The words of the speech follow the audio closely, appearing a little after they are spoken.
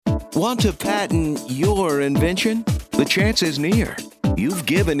Want to patent your invention? The chance is near. You've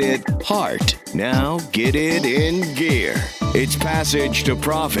given it heart. Now get it in gear. It's Passage to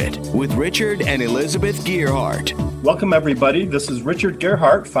Profit with Richard and Elizabeth Gearhart. Welcome, everybody. This is Richard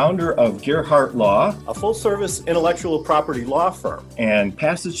Gearhart, founder of Gearhart Law, a full-service intellectual property law firm. And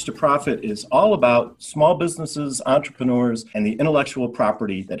Passage to Profit is all about small businesses, entrepreneurs, and the intellectual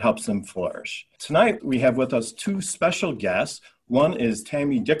property that helps them flourish. Tonight, we have with us two special guests. One is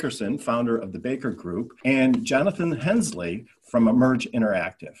Tammy Dickerson, founder of the Baker Group, and Jonathan Hensley from Emerge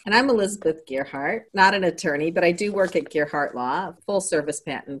Interactive. And I'm Elizabeth Gearhart, not an attorney, but I do work at Gearhart Law, a full-service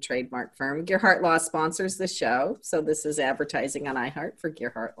patent trademark firm. Gearhart Law sponsors the show, so this is advertising on iHeart for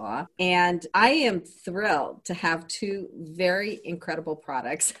Gearhart Law. And I am thrilled to have two very incredible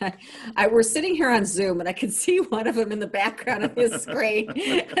products. We're sitting here on Zoom, and I can see one of them in the background of his screen,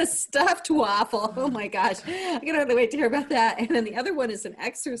 a stuffed waffle. Oh my gosh, I cannot wait to hear about that. And then the other one is an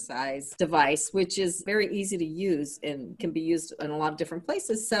exercise device, which is very easy to use and can be used in a lot of different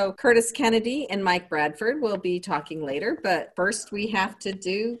places. So Curtis Kennedy and Mike Bradford will be talking later, but first we have to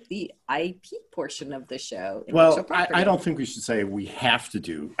do the IP portion of the show. Well, I don't think we should say we have to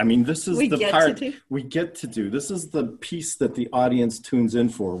do. I mean, this is the part we get to do. This is the piece that the audience tunes in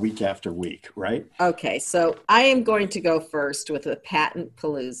for week after week, right? Okay, so I am going to go first with a patent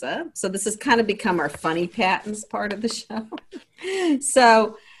palooza. So this has kind of become our funny patents part of the show.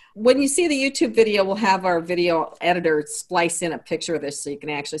 So when you see the YouTube video, we'll have our video editor splice in a picture of this so you can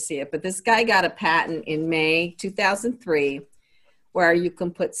actually see it. But this guy got a patent in May 2003 where you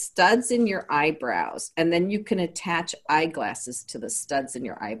can put studs in your eyebrows and then you can attach eyeglasses to the studs in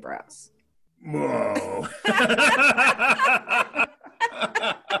your eyebrows. Whoa.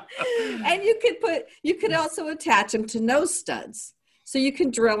 And you could also attach them to nose studs. So you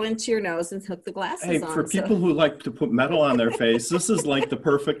can drill into your nose and hook the glasses on. For people who like to put metal on their face, this is like the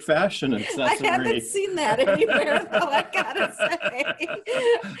perfect fashion accessory. I haven't seen that anywhere, though, I gotta say.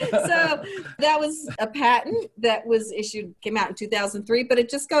 So that was a patent that was came out in 2003, but it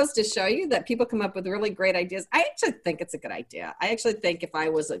just goes to show you that people come up with really great ideas. I actually think it's a good idea. I actually think if I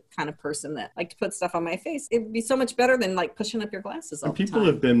was a kind of person that liked to put stuff on my face, it'd be so much better than like pushing up your glasses all the time. People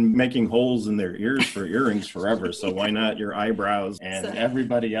have been making holes in their ears for earrings forever, so why not your eyebrows and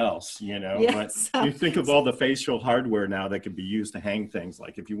everybody else, you know? Yeah, but you think of all the facial hardware now that could be used to hang things.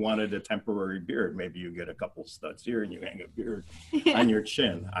 Like if you wanted a temporary beard, maybe you get a couple studs here and you hang a beard on your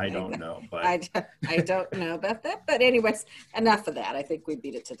chin. I don't know. But I don't know about that. But anyways, enough of that. I think we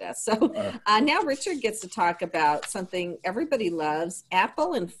beat it to death. So now Richard gets to talk about something everybody loves,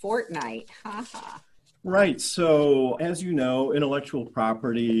 Apple and Fortnite. Ha ha. Right. So as you know, intellectual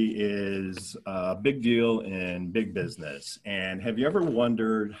property is a big deal in big business. And have you ever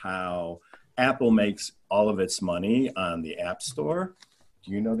wondered how Apple makes all of its money on the App Store?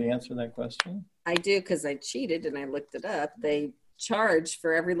 Do you know the answer to that question? I do, because I cheated and I looked it up. They charge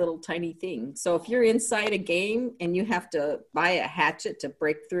for every little tiny thing. So if you're inside a game and you have to buy a hatchet to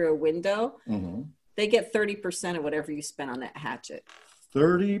break through a window, they get 30% of whatever you spend on that hatchet.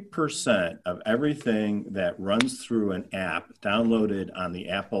 30% of everything that runs through an app downloaded on the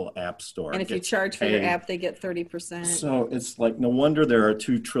Apple App Store. And if you charge for your app, they get 30%. So it's like, no wonder they're a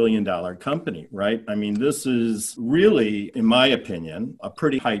 $2 trillion company, right? I mean, this is really, in my opinion, a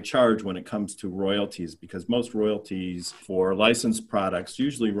pretty high charge when it comes to royalties, because most royalties for licensed products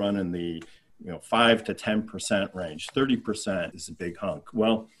usually run in the 5 to 10% range. 30% is a big hunk.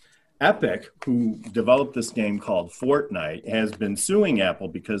 Well, Epic, who developed this game called Fortnite, has been suing Apple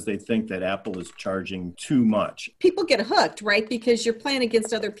because they think that Apple is charging too much. People get hooked, right? Because you're playing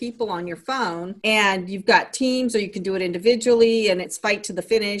against other people on your phone and you've got teams, or you can do it individually, and it's fight to the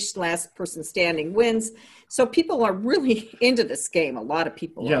finish. Last person standing wins. So people are really into this game. A lot of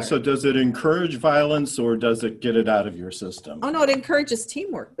people are. Yeah, so does it encourage violence or does it get it out of your system? Oh, no, it encourages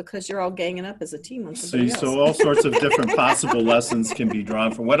teamwork because you're all ganging up as a team on somebody else. So all sorts of different possible lessons can be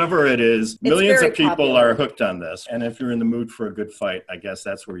drawn from whatever it is. Millions of people are hooked on this. And if you're in the mood for a good fight, I guess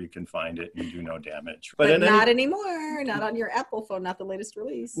that's where you can find it and do no damage. But not anymore. Not on your Apple phone, not the latest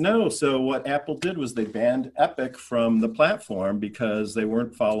release. No, so what Apple did was they banned Epic from the platform because they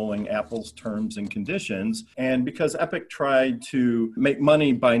weren't following Apple's terms and conditions. And because Epic tried to make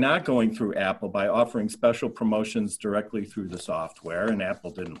money by not going through Apple, by offering special promotions directly through the software, and Apple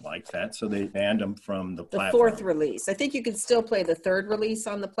didn't like that, so they banned them from the platform. The fourth release. I think you can still play the third release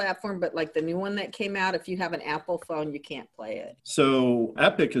on the platform, but like the new one that came out, if you have an Apple phone, you can't play it. So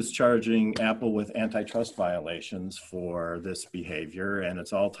Epic is charging Apple with antitrust violations for this behavior, and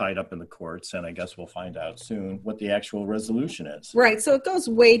it's all tied up in the courts, and I guess we'll find out soon what the actual resolution is. Right, so it goes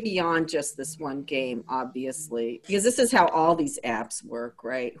way beyond just this one game, obviously. obviously, because this is how all these apps work,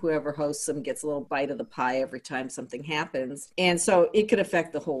 right? Whoever hosts them gets a little bite of the pie every time something happens. And so it could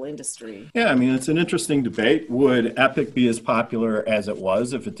affect the whole industry. Yeah, I mean, it's an interesting debate. Would Epic be as popular as it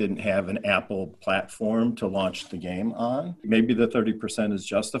was if it didn't have an Apple platform to launch the game on? Maybe the 30% is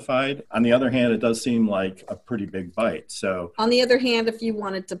justified. On the other hand, it does seem like a pretty big bite. So, on the other hand, if you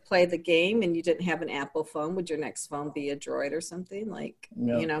wanted to play the game and you didn't have an Apple phone, would your next phone be a Droid or something? Like,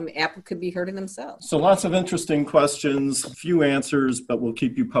 Apple could be hurting themselves. So lots of interesting questions, few answers, but we'll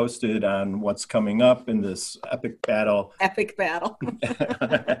keep you posted on what's coming up in this epic battle. Epic battle.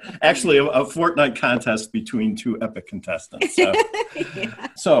 Actually, a Fortnite contest between two epic contestants. So. Yeah.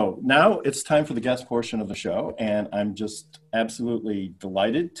 So now it's time for the guest portion of the show, and I'm just absolutely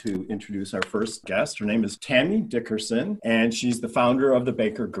delighted to introduce our first guest. Her name is Tammy Dickerson, and she's the founder of the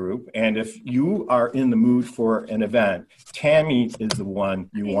Baker Group. And if you are in the mood for an event, Tammy is the one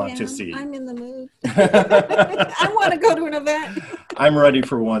you want to see. I'm in the mood. I want to go to an event. I'm ready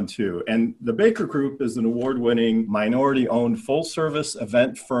for one too. And the Baker Group is an award-winning, minority-owned, full-service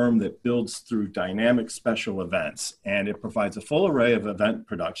event firm that builds through dynamic special events. And it provides a full array of event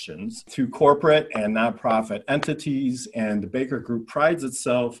productions to corporate and nonprofit entities. And the Baker Group prides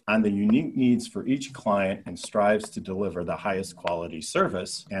itself on the unique needs for each client and strives to deliver the highest quality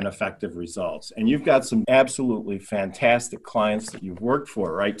service and effective results. And you've got some absolutely fantastic clients that you've worked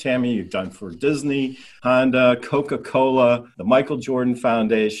for, right, Tammy? You've done for Disney, Honda, Coca-Cola, the Michael Jordan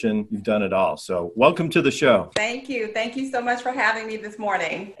Foundation. You've done it all. So welcome to the show. Thank you. Thank you so much for having me this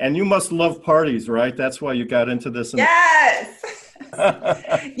morning. And you must love parties, right? That's why you got into this. Yes.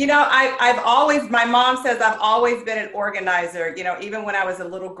 I've always, my mom says I've always been an organizer, even when I was a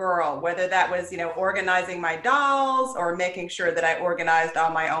little girl, whether that was, organizing my dolls or making sure that I organized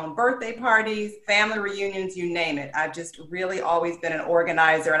all my own birthday parties, family reunions, you name it. I've just really always been an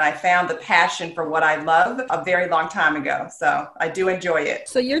organizer, and I found the passion for what I love a very long time ago. So I do enjoy it.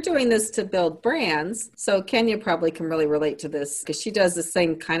 So you're doing this to build brands. So Kenya probably can really relate to this because she does the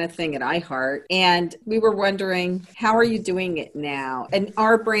same kind of thing at iHeart. And we were wondering, how are you doing it now? And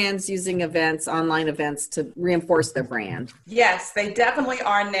are brands using events, online events, to reinforce their brand? Yes, they definitely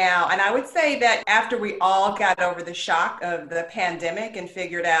are now. And I would say that after we all got over the shock of the pandemic and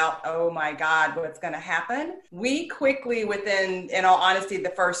figured out, oh my God, what's going to happen, we quickly, within, in all honesty, the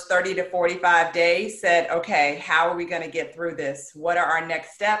first 30 to 45 days said, okay, how are we going to get through this? What are our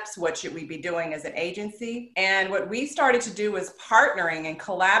next steps? What should we be doing as an agency? And what we started to do was partnering and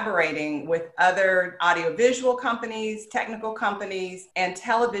collaborating with other audiovisual companies, technical companies, and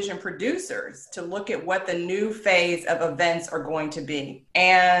television producers to look at what the new phase of events are going to be.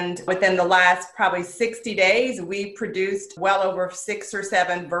 And within the last probably 60 days, we produced well over 6 or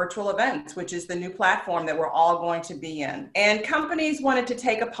 7 virtual events, which is the new platform that we're all going to be in. And companies wanted to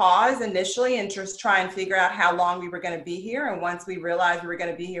take a pause initially and just try and figure out how long we were going to be here. And once we realized we were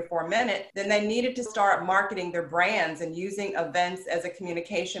going to be here for a minute, then they needed to start marketing their brands and using events as a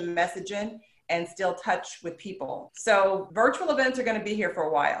communication messaging and still touch with people. So virtual events are going to be here for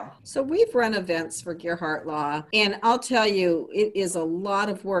a while. So we've run events for Gerhardt Law, and I'll tell you, it is a lot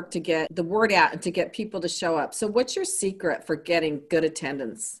of work to get the word out and to get people to show up. So what's your secret for getting good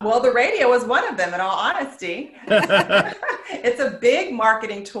attendance? Well, the radio is one of them, in all honesty. It's a big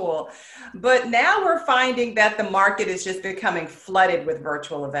marketing tool. But now we're finding that the market is just becoming flooded with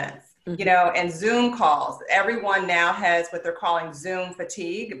virtual events. And Zoom calls. Everyone now has what they're calling Zoom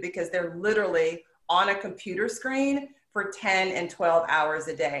fatigue because they're literally on a computer screen for 10 and 12 hours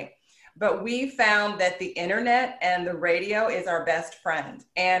a day. But we found that the internet and the radio is our best friend.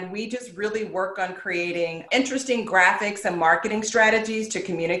 And we just really work on creating interesting graphics and marketing strategies to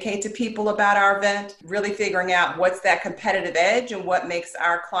communicate to people about our event, really figuring out what's that competitive edge and what makes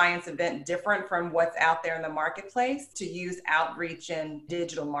our client's event different from what's out there in the marketplace to use outreach and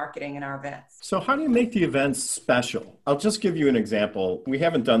digital marketing in our events. So how do you make the events special? I'll just give you an example. We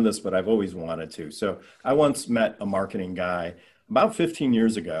haven't done this, but I've always wanted to. So I once met a marketing guy about 15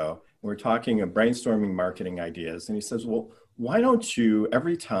 years ago. We're talking of brainstorming marketing ideas. And he says, well, why don't you,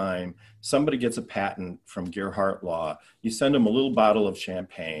 every time somebody gets a patent from Gerhardt Law, you send them a little bottle of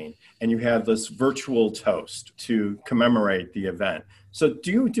champagne and you have this virtual toast to commemorate the event. So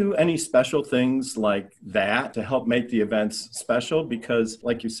do you do any special things like that to help make the events special? Because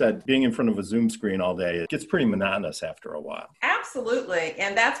like you said, being in front of a Zoom screen all day, it gets pretty monotonous after a while. Absolutely.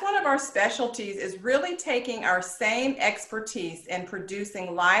 And that's one of our specialties, is really taking our same expertise in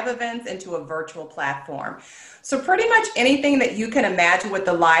producing live events into a virtual platform. So pretty much anything that you can imagine with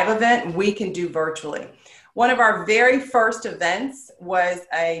the live event, we can do virtually. One of our very first events was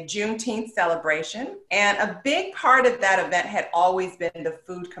a Juneteenth celebration, and a big part of that event had always been the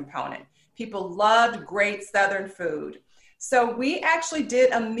food component. People loved great Southern food. So we actually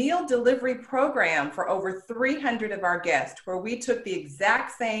did a meal delivery program for over 300 of our guests, where we took the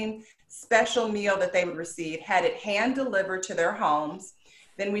exact same special meal that they would receive, had it hand delivered to their homes.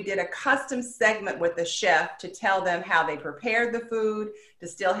 Then we did a custom segment with the chef to tell them how they prepared the food, to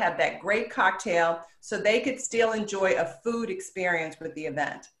still have that great cocktail, so they could still enjoy a food experience with the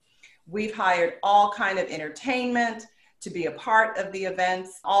event. We've hired all kind of entertainment to be a part of the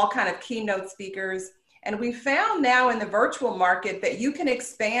events, all kind of keynote speakers. And we found now in the virtual market that you can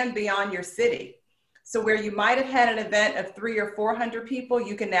expand beyond your city. So where you might have had an event of 300 or 400 people,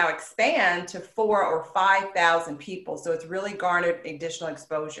 you can now expand to 4,000 or 5,000 people. So it's really garnered additional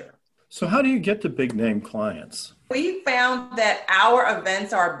exposure. So how do you get the big name clients? We found that our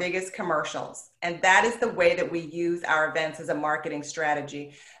events are our biggest commercials. And that is the way that we use our events as a marketing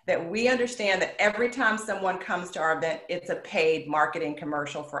strategy, that we understand that every time someone comes to our event, it's a paid marketing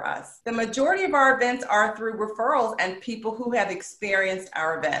commercial for us. The majority of our events are through referrals and people who have experienced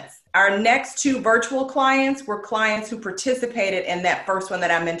our events. Our next two virtual clients were clients who participated in that first one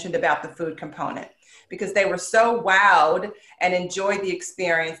that I mentioned about the food component, because they were so wowed and enjoyed the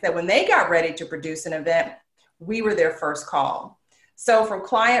experience that when they got ready to produce an event, we were their first call. So from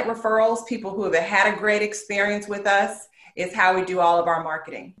client referrals, people who have had a great experience with us, is how we do all of our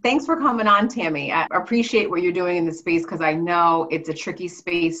marketing. Thanks for coming on, Tammy. I appreciate what you're doing in the space, because I know it's a tricky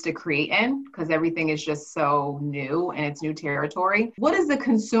space to create in, because everything is just so new and it's new territory. What has the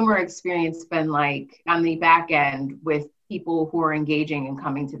consumer experience been like on the back end with people who are engaging and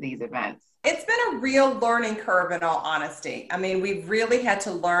coming to these events? It's been a real learning curve, in all honesty. I mean, we've really had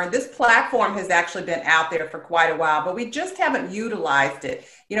to learn. This platform has actually been out there for quite a while, but we just haven't utilized it,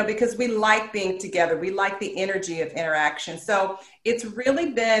 because we like being together. We like the energy of interaction. So it's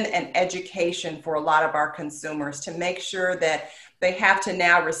really been an education for a lot of our consumers to make sure that they have to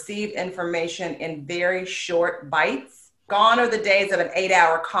now receive information in very short bites. Gone are the days of an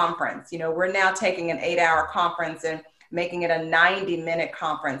 8-hour conference. We're now taking an 8-hour conference and making it a 90-minute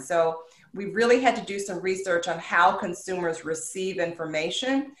conference. So we really had to do some research on how consumers receive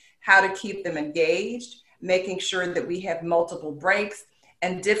information, how to keep them engaged, making sure that we have multiple breaks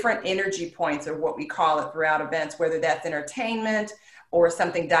and different energy points, or what we call it, throughout events, whether that's entertainment or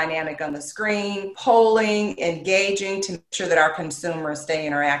something dynamic on the screen, polling, engaging, to make sure that our consumers stay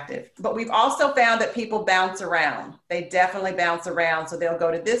interactive. But we've also found that people bounce around. They definitely bounce around. So they'll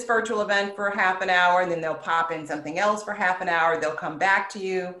go to this virtual event for half an hour, and then they'll pop in something else for half an hour. They'll come back to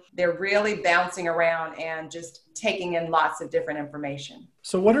you. They're really bouncing around and just taking in lots of different information.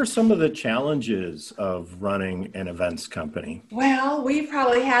 So what are some of the challenges of running an events company? Well, we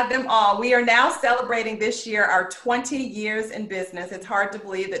probably have them all. We are now celebrating this year our 20 years in business. It's hard to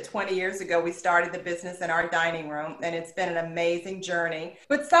believe that 20 years ago we started the business in our dining room, and it's been an amazing journey.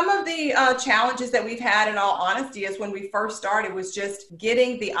 But some of the challenges that we've had, in all honesty, is when we first started was just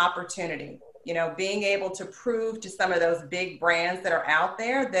getting the opportunity. Being able to prove to some of those big brands that are out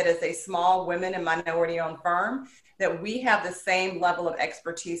there that as a small women and minority-owned firm, that we have the same level of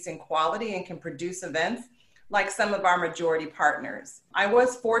expertise and quality and can produce events like some of our majority partners. I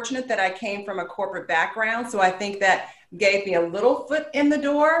was fortunate that I came from a corporate background, so I think that gave me a little foot in the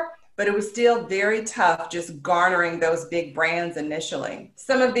door, but it was still very tough just garnering those big brands initially.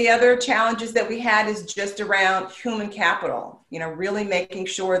 Some of the other challenges that we had is just around human capital, really making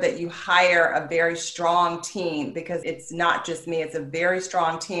sure that you hire a very strong team, because it's not just me, it's a very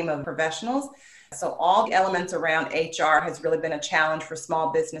strong team of professionals. So all the elements around HR has really been a challenge for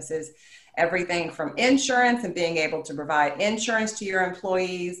small businesses. Everything from insurance and being able to provide insurance to your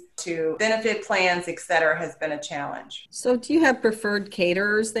employees to benefit plans, et cetera, has been a challenge. So do you have preferred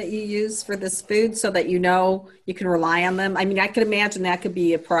caterers that you use for this food so that you can rely on them? I mean, I could imagine that could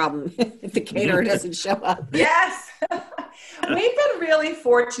be a problem if the caterer doesn't show up. Yes. We've been really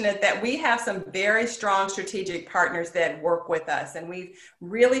fortunate that we have some very strong strategic partners that work with us. And we've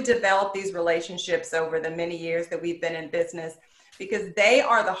really developed these relationships over the many years that we've been in business, because they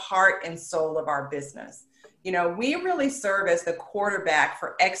are the heart and soul of our business. We really serve as the quarterback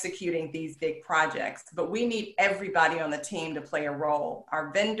for executing these big projects, but we need everybody on the team to play a role.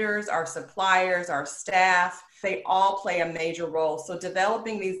 Our vendors, our suppliers, our staff, they all play a major role. So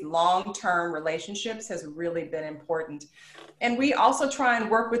developing these long-term relationships has really been important. And we also try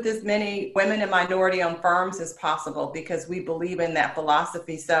and work with as many women and minority-owned firms as possible, because we believe in that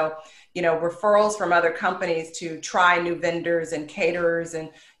philosophy. So, referrals from other companies to try new vendors and caterers and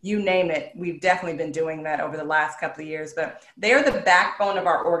you name it, we've definitely been doing that over the last couple of years. But they're the backbone of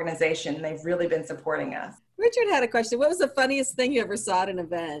our organization, and they've really been supporting us. Richard had a question. What was the funniest thing you ever saw at an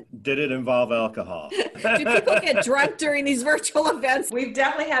event? Did it involve alcohol? Do people get drunk during these virtual events? We've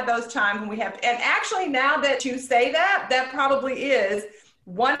definitely had those times when we have, and actually now that you say that, that probably is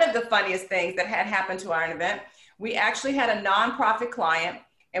one of the funniest things that had happened to our event. We actually had a nonprofit client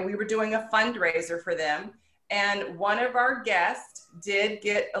and we were doing a fundraiser for them. And one of our guests did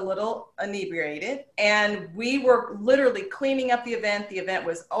get a little inebriated and we were literally cleaning up the event. The event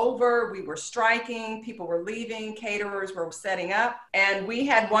was over. We were striking. People were leaving. Caterers were setting up. And we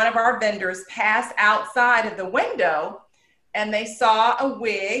had one of our vendors pass outside of the window and they saw a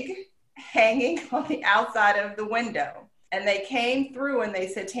wig hanging on the outside of the window. And they came through and they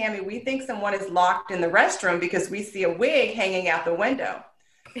said, Tammy, we think someone is locked in the restroom because we see a wig hanging out the window.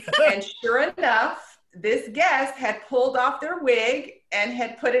 And sure enough, this guest had pulled off their wig and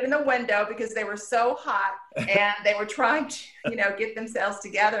had put it in the window because they were so hot and they were trying to, get themselves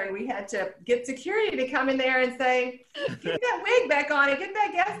together. And we had to get security to come in there and say, get that wig back on and get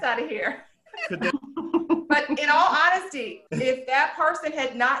that guest out of here. But in all honesty, if that person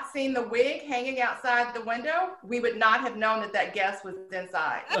had not seen the wig hanging outside the window, we would not have known that that guest was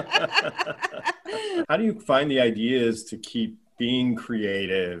inside. How do you find the ideas to keep being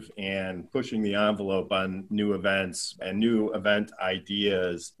creative and pushing the envelope on new events and new event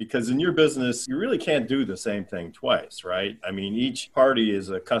ideas? Because in your business, you really can't do the same thing twice, right? I mean, each party is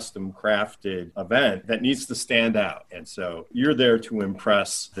a custom crafted event that needs to stand out. And so you're there to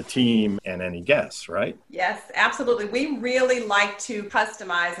impress the team and any guests, right? Yes, absolutely. We really like to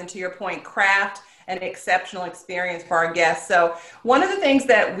customize and, to your point, craft an exceptional experience for our guests. So one of the things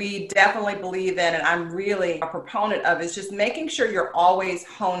that we definitely believe in, and I'm really a proponent of, is just making sure you're always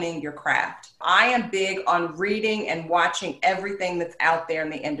honing your craft. I am big on reading and watching everything that's out there in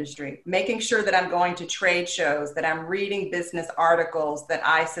the industry, making sure that I'm going to trade shows, that I'm reading business articles, that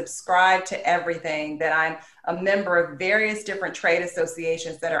I subscribe to everything, that I'm a member of various different trade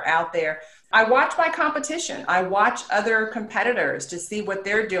associations that are out there. I watch my competition. I watch other competitors to see what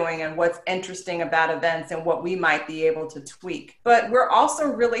they're doing and what's interesting about events and what we might be able to tweak. But we're also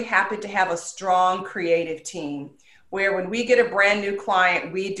really happy to have a strong creative team where when we get a brand new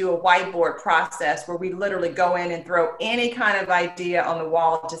client, we do a whiteboard process where we literally go in and throw any kind of idea on the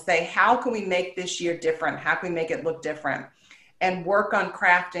wall to say, how can we make this year different? How can we make it look different? And work on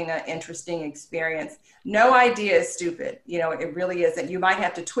crafting an interesting experience. No idea is stupid. It really isn't. You might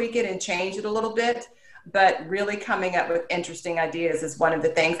have to tweak it and change it a little bit, but really coming up with interesting ideas is one of the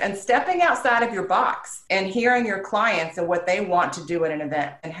things. And stepping outside of your box and hearing your clients and what they want to do at an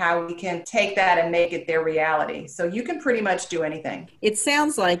event and how we can take that and make it their reality. So you can pretty much do anything. It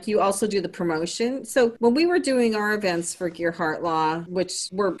sounds like you also do the promotion. So when we were doing our events for Gear Heart Law, which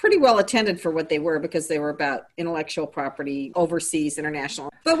were pretty well attended for what they were because they were about intellectual property, overseas,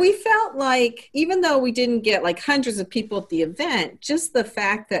 international. But we felt like even though we didn't get like hundreds of people at the event, just the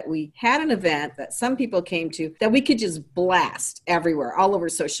fact that we had an event that some people came to, that we could just blast everywhere, all over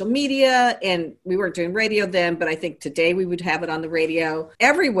social media. And we weren't doing radio then, but I think today we would have it on the radio.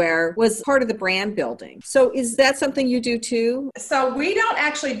 Everywhere was part of the brand building. So is that something you do too? So we don't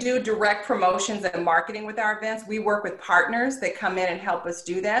actually do direct promotions and marketing with our events. We work with partners that come in and help us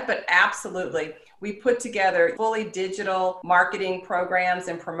do that. But absolutely, we put together fully digital marketing programs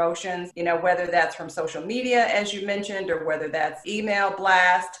and promotions, whether that's from social media, as you mentioned, or whether that's email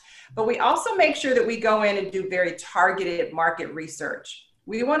blast. But we also make sure that we go in and do very targeted market research.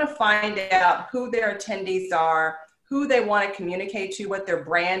 We want to find out who their attendees are, who they want to communicate to, what their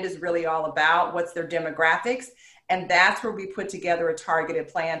brand is really all about, what's their demographics. And that's where we put together a targeted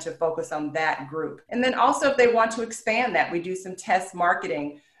plan to focus on that group. And then also if they want to expand that, we do some test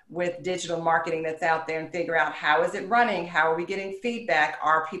marketing with digital marketing that's out there and figure out how is it running? How are we getting feedback?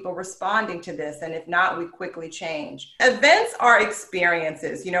 Are people responding to this? And if not, we quickly change. Events are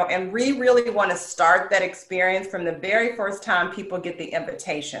experiences, and we really want to start that experience from the very first time people get the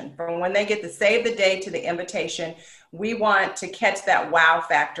invitation. From when they get to save the date to the invitation, we want to catch that wow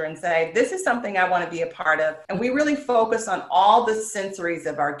factor and say, this is something I want to be a part of. And we really focus on all the sensories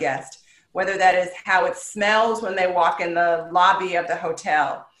of our guest, whether that is how it smells when they walk in the lobby of the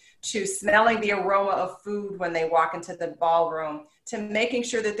hotel, to smelling the aroma of food when they walk into the ballroom, to making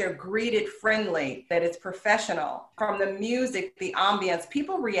sure that they're greeted friendly, that it's professional. From the music, the ambience,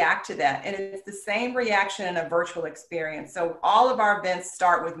 people react to that. And it's the same reaction in a virtual experience. So all of our events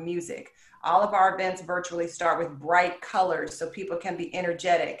start with music. All of our events virtually start with bright colors so people can be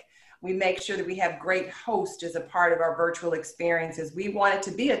energetic. We make sure that we have great hosts as a part of our virtual experiences. We want it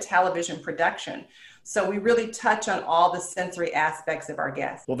to be a television production. So we really touch on all the sensory aspects of our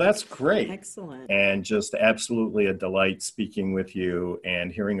guests. Well, that's great. Excellent. And just absolutely a delight speaking with you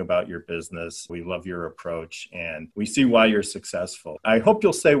and hearing about your business. We love your approach and we see why you're successful. I hope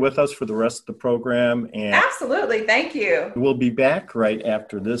you'll stay with us for the rest of the program. And absolutely. Thank you. We'll be back right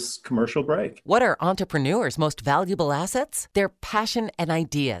after this commercial break. What are entrepreneurs' most valuable assets? Their passion and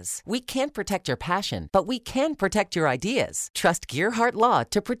ideas. We can't protect your passion, but we can protect your ideas. Trust Gearhart Law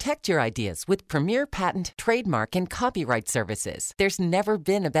to protect your ideas with premier patent, trademark, and copyright services. There's never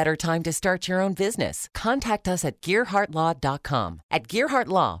been a better time to start your own business. Contact us at GearhartLaw.com. At Gearhart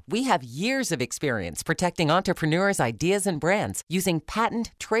Law, we have years of experience protecting entrepreneurs' ideas and brands using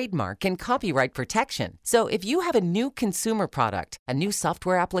patent, trademark, and copyright protection. So if you have a new consumer product, a new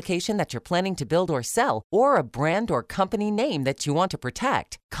software application that you're planning to build or sell, or a brand or company name that you want to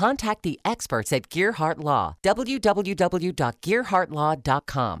protect, contact the experts at Gearhart Law.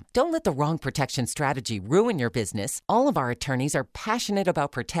 www.gearhartlaw.com. Don't let the wrong protection strategy ruin your business. All of our attorneys are passionate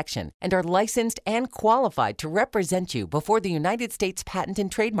about protection and are licensed and qualified to represent you before the United States Patent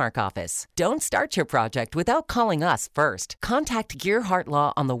and Trademark Office. Don't start your project without calling us first. Contact Gearhart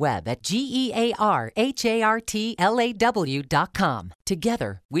Law on the web at GearhartLaw.com.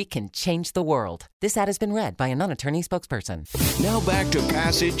 Together, we can change the world. This ad has been read by a non-attorney spokesperson. Now back to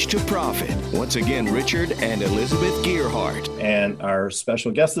Passage to Profit. Once again, Richard and Elizabeth Gearhart. And our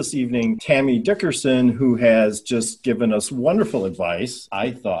special guest this evening, Tammy Dickerson, who has just given us wonderful advice,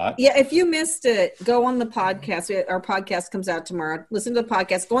 I thought. Yeah, if you missed it, go on the podcast. Our podcast comes out tomorrow. Listen to the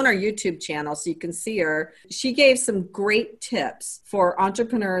podcast. Go on our YouTube channel so you can see her. She gave some great tips for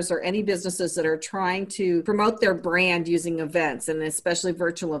entrepreneurs or any businesses that are trying to promote their brand using events, and especially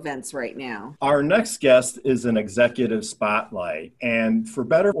virtual events right now. Our next guest is an executive spotlight. And for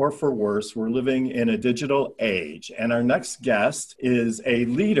better or for worse, we're living in a digital age. And our next guest is a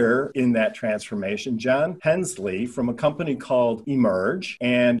leader in that transformation, John Hensley, from a company called Emerge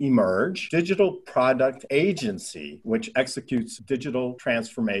and Emerge Digital Product Agency, which executes digital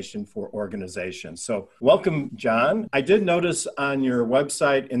transformation for organizations. So welcome, John. I did notice on your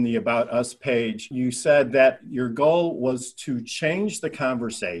website in the About Us page, you said that your goal was to change the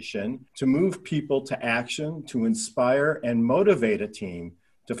conversation, to move people to action, to inspire and motivate a team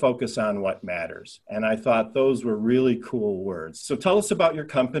to focus on what matters. And I thought those were really cool words. So tell us about your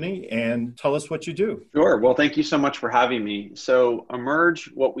company and tell us what you do. Sure. Well, thank you so much for having me. So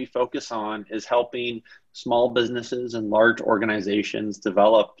Emerge, what we focus on is helping small businesses and large organizations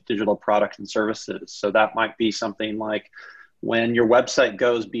develop digital products and services. So that might be something like when your website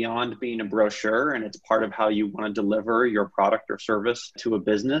goes beyond being a brochure and it's part of how you want to deliver your product or service to a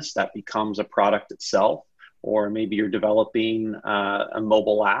business, that becomes a product itself. Or maybe you're developing a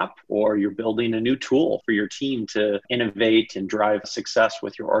mobile app, or you're building a new tool for your team to innovate and drive success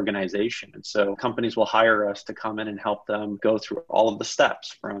with your organization. And so companies will hire us to come in and help them go through all of the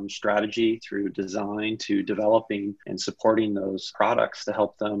steps from strategy through design to developing and supporting those products to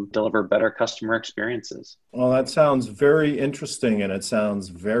help them deliver better customer experiences. Well, that sounds very interesting, and it sounds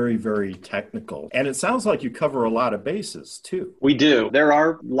very, very technical. And it sounds like you cover a lot of bases too. We do. There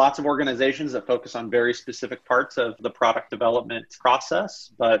are lots of organizations that focus on very specific parts of the product development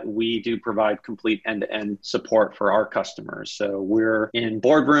process, but we do provide complete end-to-end support for our customers. So we're in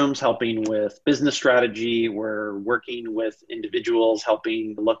boardrooms helping with business strategy. We're working with individuals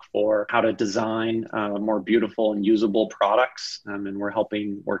helping look for how to design more beautiful and usable products. And we're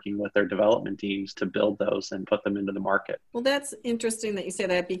working with their development teams to build those and put them into the market. Well, that's interesting that you say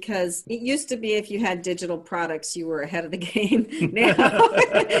that, because it used to be if you had digital products, you were ahead of the game.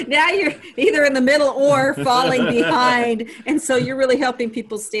 Now you're either in the middle or falling behind. And so you're really helping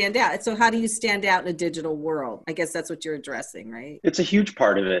people stand out. So how do you stand out in a digital world? I guess that's what you're addressing, right? It's a huge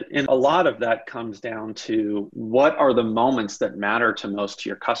part of it. And a lot of that comes down to what are the moments that matter to most to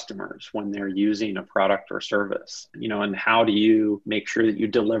your customers when they're using a product or service, and how do you make sure that you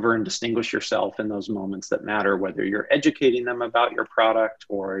deliver and distinguish yourself in those moments that matter, whether you're educating them about your product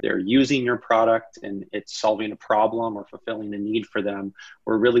or they're using your product and it's solving a problem or fulfilling a need for them.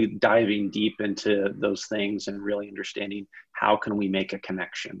 We're really diving deep into those things and really understanding how can we make a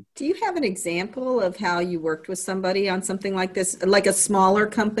connection. Do you have an example of how you worked with somebody on something like this, like a smaller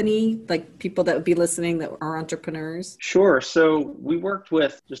company, like people that would be listening that are entrepreneurs? Sure. So we worked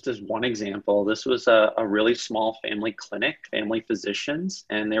with, just as one example, this was a really small family clinic, family physicians,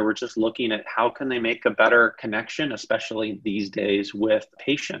 and they were just looking at how can they make a better connection, especially these days with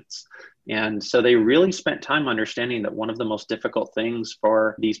patients. And so they really spent time understanding that one of the most difficult things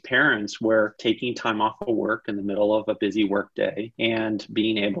for these parents were taking time off of work in the middle of a busy work day and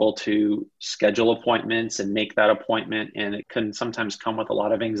being able to schedule appointments and make that appointment. And it can sometimes come with a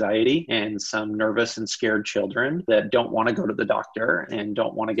lot of anxiety and some nervous and scared children that don't want to go to the doctor and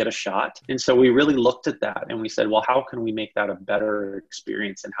don't want to get a shot. And so we really looked at that and we said, well, how can we make that a better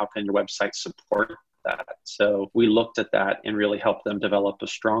experience and how can your website support that? So we looked at that and really helped them develop a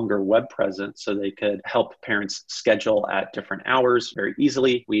stronger web presence so they could help parents schedule at different hours very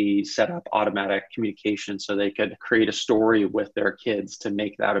easily. We set up automatic communication so they could create a story with their kids to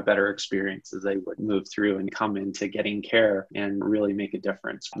make that a better experience as they would move through and come into getting care and really make a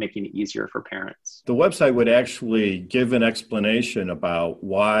difference, making it easier for parents. The website would actually give an explanation about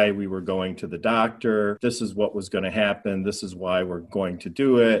why we were going to the doctor. This is what was going to happen. This is why we're going to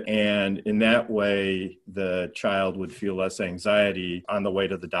do it. And in that way, the child would feel less anxiety on the way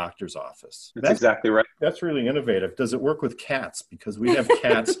to the doctor's office. That's exactly right. That's really innovative. Does it work with cats? Because we have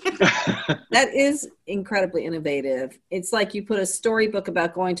cats. That is incredibly innovative. It's like you put a storybook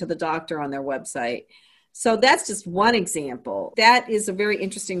about going to the doctor on their website. So that's just one example. That is a very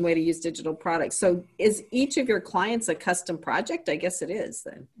interesting way to use digital products. So is each of your clients a custom project? I guess it is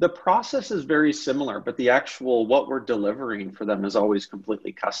then. The process is very similar, but the actual what we're delivering for them is always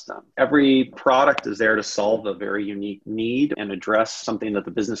completely custom. Every product is there to solve a very unique need and address something that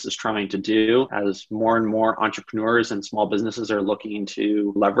the business is trying to do. As more and more entrepreneurs and small businesses are looking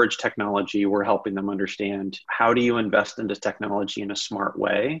to leverage technology, we're helping them understand how do you invest into technology in a smart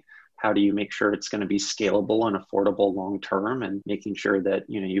way? How do you make sure it's going to be scalable and affordable long-term and making sure that,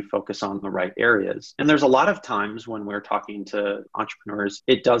 you focus on the right areas. And there's a lot of times when we're talking to entrepreneurs,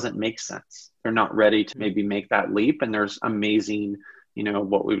 it doesn't make sense. They're not ready to maybe make that leap. And there's amazing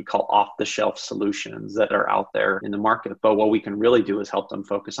what we would call off-the-shelf solutions that are out there in the market. But what we can really do is help them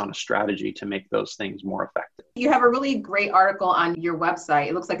focus on a strategy to make those things more effective. You have a really great article on your website.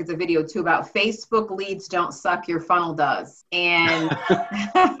 It looks like it's a video too about Facebook leads don't suck, your funnel does. And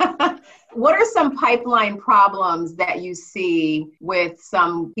what are some pipeline problems that you see with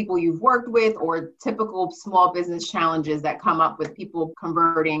some people you've worked with or typical small business challenges that come up with people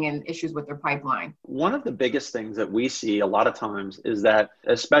converting and issues with their pipeline? One of the biggest things that we see a lot of times is that,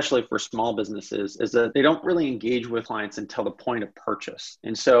 especially for small businesses, is that they don't really engage with clients until the point of purchase.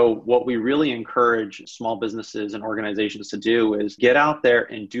 And so what we really encourage small businesses and organizations to do is get out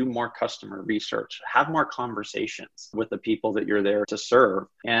there and do more customer research, have more conversations with the people that you're there to serve.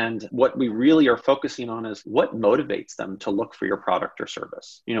 And what we really are focusing on is what motivates them to look for your product or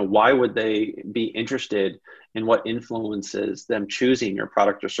service. Why would they be interested in what influences them choosing your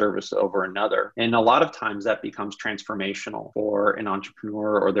product or service over another? And a lot of times that becomes transformational for an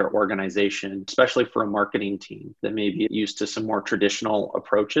entrepreneur or their organization, especially for a marketing team that may be used to some more traditional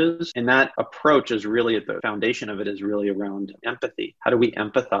approaches. And that approach is really at the foundation of it is really around empathy. How do we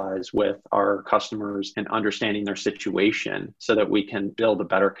empathize with our customers and understanding their situation so that we can build a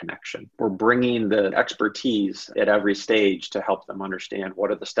better connection? We're bringing the expertise at every stage to help them understand what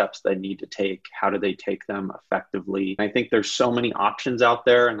are the steps they need to take, how do they take them effectively. I think there's so many options out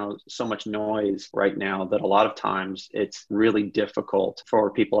there and so much noise right now that a lot of times it's really difficult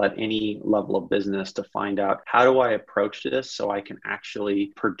for people at any level of business to find out, how do I approach this so I can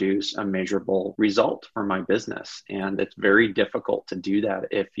actually produce a measurable result for my business? And it's very difficult to do that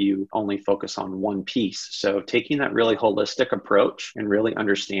if you only focus on one piece. So taking that really holistic approach and really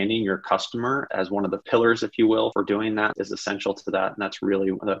understanding your customer as one of the pillars, if you will, for doing that is essential to that. And that's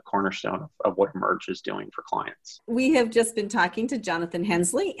really the cornerstone of what Emerge is doing for clients. We have just been talking to Jonathan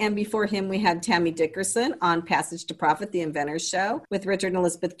Hensley, and before him, we had Tammy Dickerson on Passage to Profit, the Inventors Show with Richard and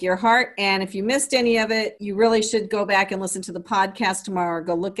Elizabeth Gearhart. And if you missed any of it, you really should go back and listen to the podcast tomorrow or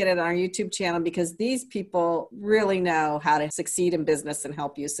go look at it on our YouTube channel because these people really know how to succeed in business and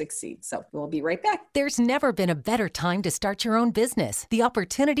help you succeed. So we'll be right back. There's never been a better time to start your own business. The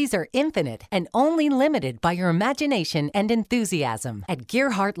opportunities are infinite and only limited by your imagination and enthusiasm. At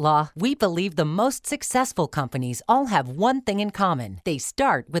Gearhart Law, we believe the most successful companies all have one thing in common. They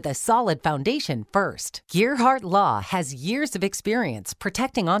start with a solid foundation first. Gearhart Law has years of experience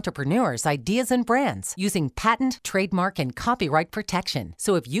protecting entrepreneurs' ideas and brands using patent, trademark, and copyright protection.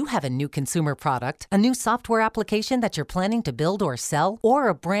 So if you have a new consumer product, a new software application that you're planning to build or sell, or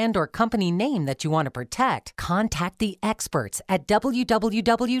a brand or company name that you want to protect, contact the experts at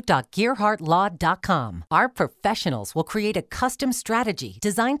www.gearhartlaw.com. Our professionals will create a custom strategy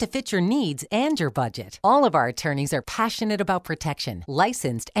designed to fit your needs and your budget, all All of our attorneys are passionate about protection,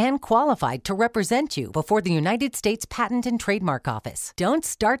 licensed and qualified to represent you before the United States Patent and Trademark Office. Don't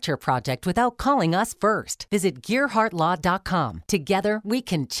start your project without calling us first. Visit GearhartLaw.com. Together, we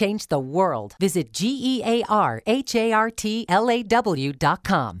can change the world. Visit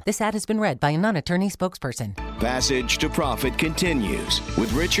GearhartLaw.com. This ad has been read by a non-attorney spokesperson. Passage to Profit continues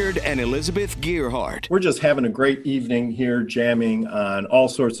with Richard and Elizabeth Gearhart. We're just having a great evening here, jamming on all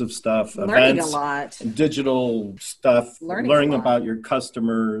sorts of stuff, Learning events, a lot. digital stuff, Learning about your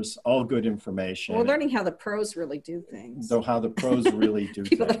customers, all good information. We're learning how the pros really do things. So how the pros really do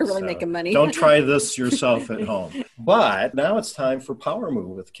People things. that are really making money. Don't try this yourself at home. But now it's time for Power Move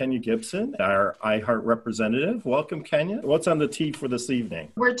with Kenya Gibson, our iHeart representative. Welcome, Kenya. What's on the tee for this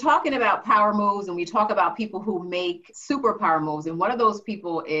evening? We're talking about power moves, and we talk about people who make super power moves. And one of those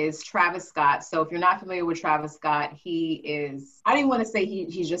people is Travis Scott. So if you're not familiar with Travis Scott, he is, I don't even want to say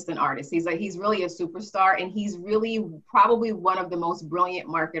he's just an artist. He's really a superstar, and he's really probably one of the most brilliant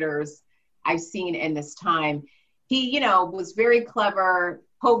marketers I've seen in this time. He, was very clever.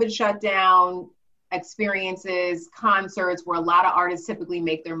 COVID shutdown, experiences, concerts where a lot of artists typically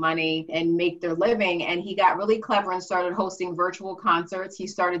make their money and make their living. And he got really clever and started hosting virtual concerts. He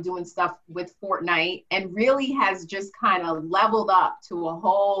started doing stuff with Fortnite and really has just kind of leveled up to a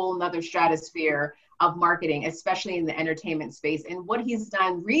whole nother stratosphere of marketing, especially in the entertainment space. And what he's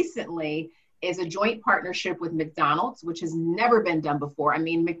done recently is a joint partnership with McDonald's, which has never been done before. I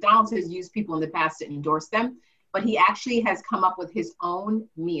mean, McDonald's has used people in the past to endorse them, but he actually has come up with his own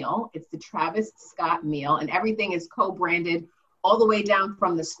meal. It's the Travis Scott meal, and everything is co-branded all the way down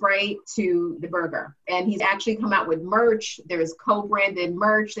from the spray to the burger. And he's actually come out with merch. There's co-branded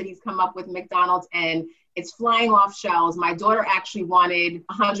merch that he's come up with McDonald's, and it's flying off shelves. My daughter actually wanted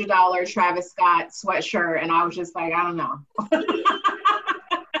a $100 Travis Scott sweatshirt, and I was just like, I don't know.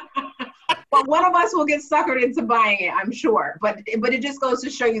 But one of us will get suckered into buying it, I'm sure. But it just goes to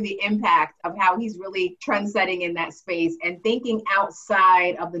show you the impact of how he's really trendsetting in that space and thinking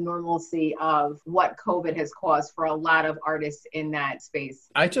outside of the normalcy of what COVID has caused for a lot of artists in that space.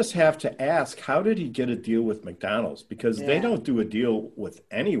 I just have to ask, how did he get a deal with McDonald's? Because they don't do a deal with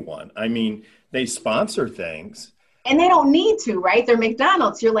anyone. I mean, they sponsor things. And they don't need to, right? They're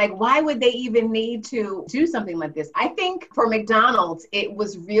McDonald's. You're like, why would they even need to do something like this? I think for McDonald's, it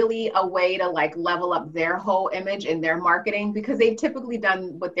was really a way to like level up their whole image and their marketing, because they've typically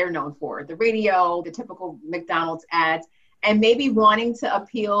done what they're known for, the radio, the typical McDonald's ads, and maybe wanting to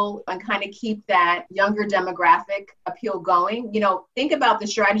appeal and kind of keep that younger demographic appeal going. Think about the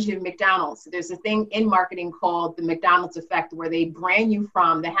strategy of McDonald's. There's a thing in marketing called the McDonald's effect, where they brand you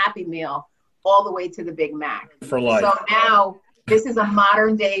from the Happy Meal all the way to the Big Mac. For life. So now this is a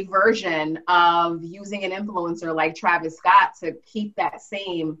modern day version of using an influencer like Travis Scott to keep that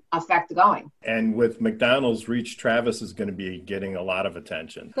same effect going. And with McDonald's reach, Travis is going to be getting a lot of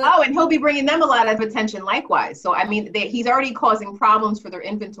attention. Oh, and he'll be bringing them a lot of attention likewise. So, I mean, he's already causing problems for their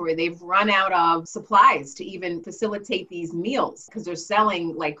inventory. They've run out of supplies to even facilitate these meals because they're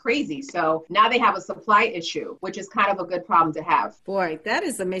selling like crazy. So now they have a supply issue, which is kind of a good problem to have. Boy, that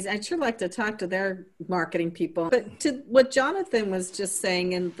is amazing. I'd sure like to talk to their marketing people. But to what Jonathan was just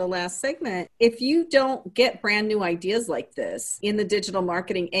saying in the last segment, if you don't get brand new ideas like this in the digital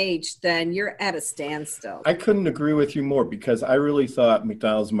marketing age, then you're at a standstill. I couldn't agree with you more, because I really thought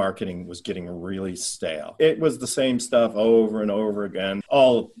McDonald's marketing was getting really stale. It was the same stuff over and over again,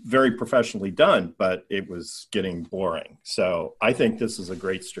 all very professionally done, but it was getting boring. So I think this is a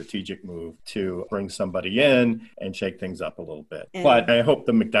great strategic move to bring somebody in and shake things up a little bit. But I hope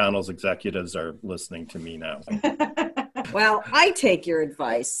the McDonald's executives are listening to me now. Well, I take your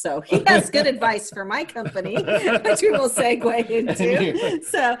advice. So he has good advice for my company, which we will segue into.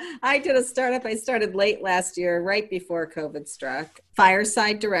 So I did a startup. I started late last year, right before COVID struck.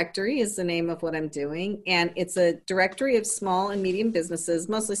 Fireside Directory is the name of what I'm doing. And it's a directory of small and medium businesses,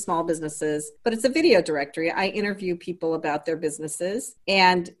 mostly small businesses, but it's a video directory. I interview people about their businesses.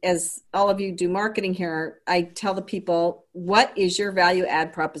 And as all of you do marketing here, I tell the people, what is your value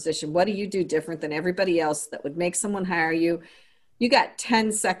add proposition? What do you do different than everybody else that would make someone hire you? You got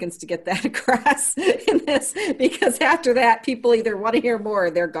 10 seconds to get that across in this, because after that, people either want to hear more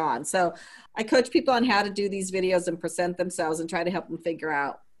or they're gone. So I coach people on how to do these videos and present themselves and try to help them figure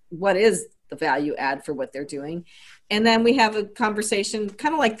out what is the value add for what they're doing. And then we have a conversation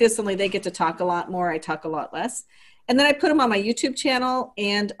kind of like this, only they get to talk a lot more. I talk a lot less. And then I put them on my YouTube channel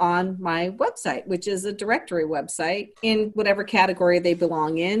and on my website, which is a directory website in whatever category they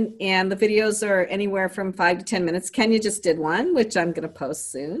belong in. And the videos are anywhere from 5 to 10 minutes. Kenya just did one, which I'm going to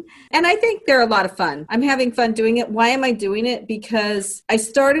post soon. And I think they're a lot of fun. I'm having fun doing it. Why am I doing it? Because I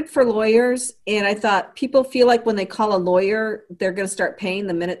started for lawyers and I thought people feel like when they call a lawyer, they're going to start paying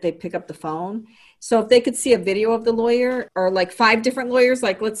the minute they pick up the phone. So if they could see a video of the lawyer or like 5 different lawyers,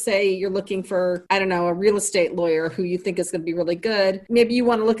 like let's say you're looking for, I don't know, a real estate lawyer who you think is going to be really good. Maybe you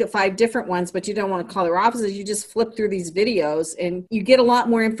want to look at 5 different ones, but you don't want to call their offices. You just flip through these videos and you get a lot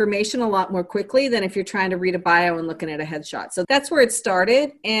more information a lot more quickly than if you're trying to read a bio and looking at a headshot. So that's where it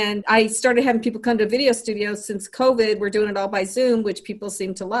started. And I started having people come to video studios since COVID. We're doing it all by Zoom, which people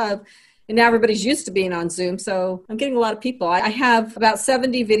seem to love. And now everybody's used to being on Zoom. So I'm getting a lot of people. I have about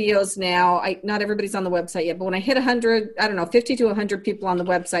 70 videos now. Not everybody's on the website yet, but when I hit 100, 50 to 100 people on the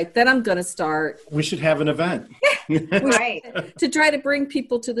website, then I'm going to start. We should have an event. Right. To try to bring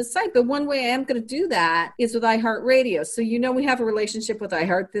people to the site. But one way I am going to do that is with iHeartRadio. So, we have a relationship with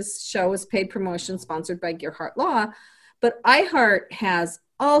iHeart. This show is paid promotion sponsored by Gearhart Law. But iHeart has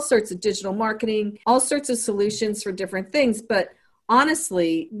all sorts of digital marketing, all sorts of solutions for different things. But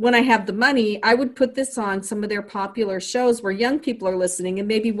honestly, when I have the money, I would put this on some of their popular shows where young people are listening and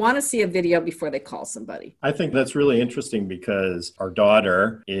maybe want to see a video before they call somebody. I think that's really interesting because our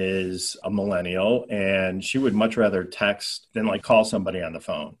daughter is a millennial and she would much rather text than like call somebody on the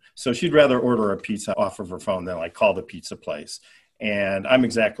phone. So she'd rather order a pizza off of her phone than like call the pizza place. And I'm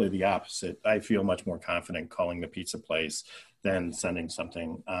exactly the opposite. I feel much more confident calling the pizza place than sending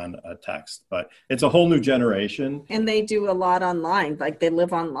something on a text. But it's a whole new generation. And they do a lot online, like they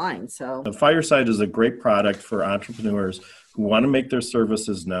live online. So the Fireside is a great product for entrepreneurs who want to make their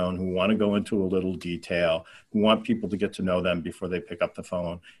services known, who want to go into a little detail, who want people to get to know them before they pick up the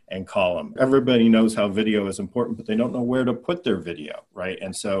phone and call them. Everybody knows how video is important, but they don't know where to put their video, right?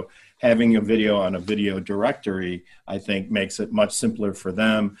 And so having a video on a video directory, I think, makes it much simpler for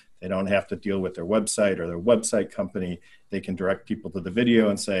them. They don't have to deal with their website or their website company. They can direct people to the video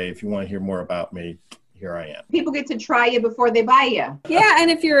and say, if you want to hear more about me, here I am. People get to try you before they buy you. Yeah, and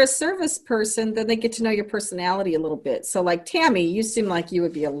if you're a service person, then they get to know your personality a little bit. So like Tammy, you seem like you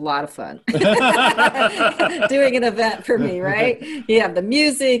would be a lot of fun doing an event for me, right? You have the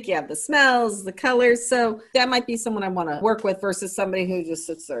music, you have the smells, the colors. So that might be someone I want to work with versus somebody who just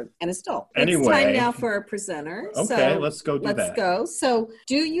sits there and is dull. Anyway. It's time now for our presenter. Okay, let's go do that. Let's go. So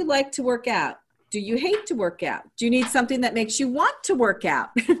do you like to work out? Do you hate to work out? Do you need something that makes you want to work out?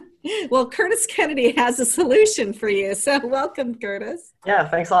 Well, Curtis Kennedy has a solution for you. So welcome, Curtis. Yeah,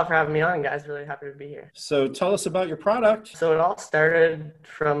 thanks a lot for having me on, guys. Really happy to be here. So tell us about your product. So it all started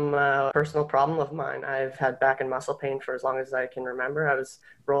from a personal problem of mine. I've had back and muscle pain for as long as I can remember. I was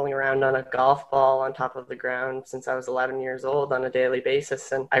rolling around on a golf ball on top of the ground since I was 11 years old on a daily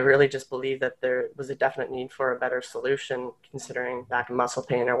basis. And I really just believed that there was a definite need for a better solution, considering back and muscle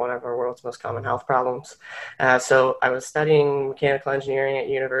pain are one of our world's most common health problems. So I was studying mechanical engineering at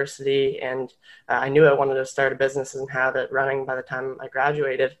university, and I knew I wanted to start a business and have it running by the time I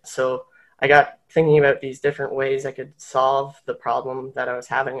graduated. So I got thinking about these different ways I could solve the problem that I was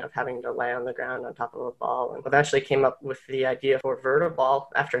having of having to lay on the ground on top of a ball, and eventually came up with the idea for VertiBall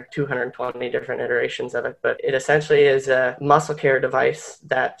after 220 different iterations of it. But it essentially is a muscle care device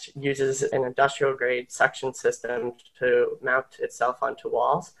that uses an industrial grade suction system to mount itself onto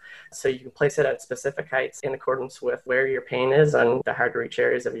walls. So you can place it at specific heights in accordance with where your pain is on the hard to reach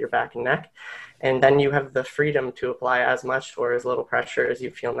areas of your back and neck. And then you have the freedom to apply as much or as little pressure as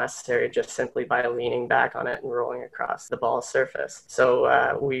you feel necessary, just simply by leaning back on it and rolling across the ball's surface.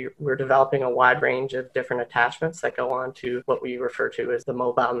 So we're developing a wide range of different attachments that go on to what we refer to as the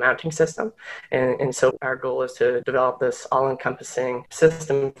mobile mounting system. And so our goal is to develop this all-encompassing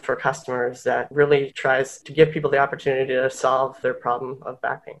system for customers that really tries to give people the opportunity to solve their problem of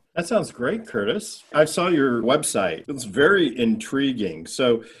back pain. That sounds great, Curtis. I saw your website. It's very intriguing.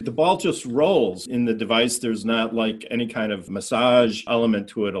 So the ball just rolls in the device. There's not like any kind of massage element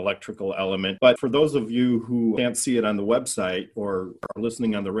to it, electrical element. But for those of you who can't see it on the website or are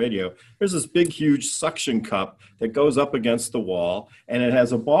listening on the radio, there's this big, huge suction cup that goes up against the wall, and it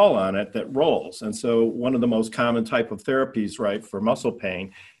has a ball on it that rolls. And so one of the most common type of therapies, right, for muscle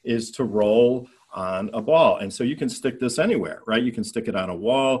pain is to roll on a ball. And so you can stick this anywhere, right? You can stick it on a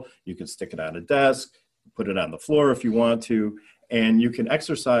wall, you can stick it on a desk, put it on the floor if you want to, and you can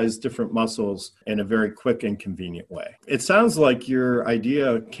exercise different muscles in a very quick and convenient way. It sounds like your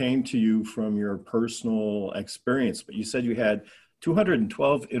idea came to you from your personal experience, but you said you had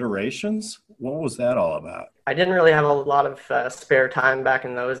 212 iterations? What was that all about? I didn't really have a lot of spare time back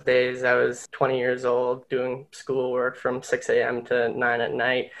in those days. I was 20 years old doing schoolwork from 6 a.m. to 9 at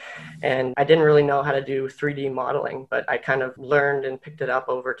night. And I didn't really know how to do 3D modeling, but I kind of learned and picked it up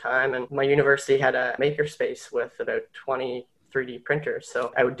over time. And my university had a makerspace with about 20 3D printers.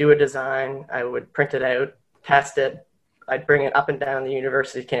 So I would do a design, I would print it out, test it. I'd bring it up and down the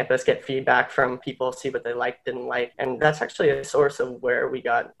university campus, get feedback from people, see what they liked, didn't like. And that's actually a source of where we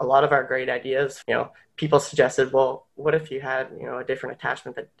got a lot of our great ideas. People suggested, well, what if you had, a different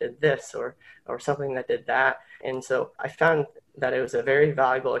attachment that did this or something that did that? And so I found that it was a very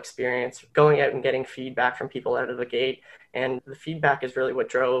valuable experience going out and getting feedback from people out of the gate. And the feedback is really what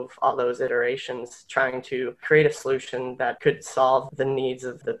drove all those iterations, trying to create a solution that could solve the needs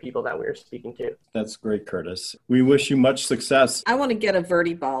of the people that we were speaking to. That's great, Curtis. We wish you much success. I want to get a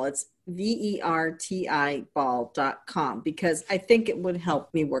VertiBall. It's VERTI ball.com, because I think it would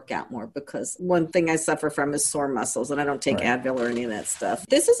help me work out more, because one thing I suffer from is sore muscles, and I don't take Advil or any of that stuff.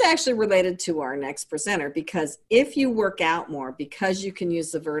 This is actually related to our next presenter, because if you work out more, because you can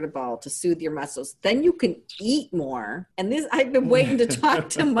use the VertiBall to soothe your muscles, then you can eat more. And this, I've been waiting to talk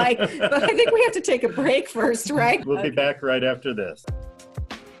to Mike, but I think we have to take a break first, right? We'll be back right after this.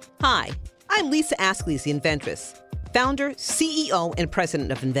 Hi, I'm Lisa Askley's the Inventress, founder, CEO, and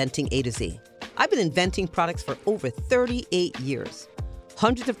president of Inventing A to Z. I've been inventing products for over 38 years.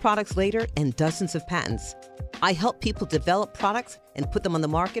 Hundreds of products later and dozens of patents. I help people develop products and put them on the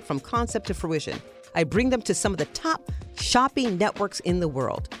market from concept to fruition. I bring them to some of the top shopping networks in the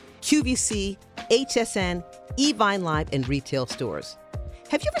world: QVC, HSN, eVine Live, and retail stores.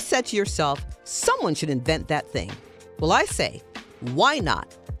 Have you ever said to yourself, someone should invent that thing? Well, I say, why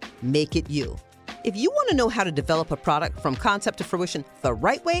not make it you? If you want to know how to develop a product from concept to fruition the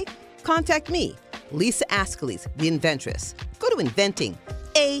right way, contact me, Lisa Askley's the Inventress. Go to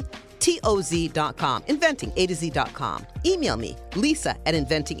inventingatoz.com, inventingatoz.com. Email me,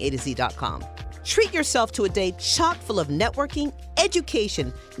 lisa@inventingatoz.com. Treat yourself to a day chock full of networking,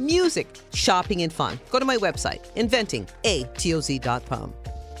 education, music, shopping, and fun. Go to my website, inventingatoz.com.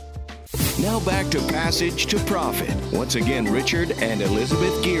 Now back to Passage to Profit. Once again, Richard and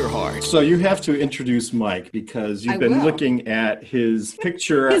Elizabeth Gearhart. So you have to introduce Mike, because you've been looking at his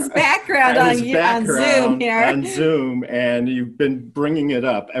picture. His background on Zoom here. On Zoom, and you've been bringing it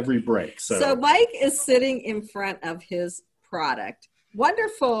up every break. So Mike is sitting in front of his product.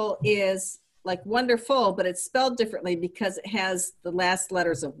 Wonderful is like wonderful, but it's spelled differently because it has the last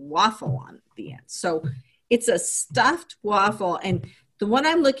letters of waffle on the end. So it's a stuffed waffle, and the one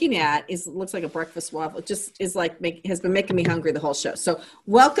I'm looking at looks like a breakfast waffle. It just is has been making me hungry the whole show. So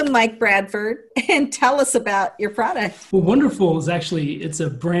welcome, Mike Bradford, and tell us about your product. Well, Wonderful is it's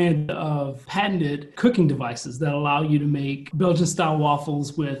a brand of patented cooking devices that allow you to make Belgian-style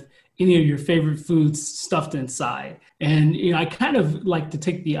waffles with any of your favorite foods stuffed inside. And, I kind of like to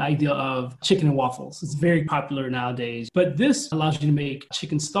take the idea of chicken and waffles. It's very popular nowadays, but this allows you to make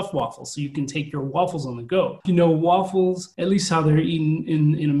chicken stuffed waffles. So you can take your waffles on the go. Waffles, at least how they're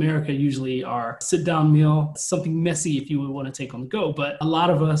eaten in America, usually are a sit-down meal, something messy if you would want to take on the go. But a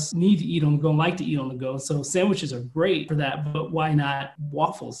lot of us need to eat on the go and like to eat on the go. So sandwiches are great for that, but why not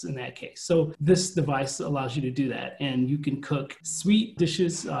waffles in that case? So this device allows you to do that. And you can cook sweet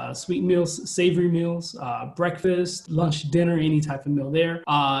dishes, sweet meals, savory meals, breakfast, lunch, dinner, any type of meal there.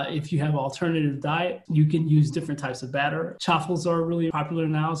 If you have an alternative diet, you can use different types of batter. Chaffles are really popular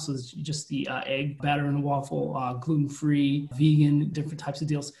now, so it's just the egg batter in a waffle, gluten-free, vegan, different types of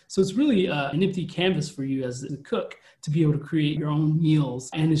deals. So it's really an empty canvas for you as a cook to be able to create your own meals.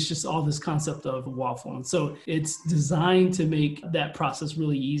 And it's just all this concept of a waffle. And so it's designed to make that process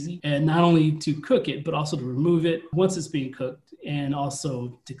really easy, and not only to cook it, but also to remove it once it's being cooked, and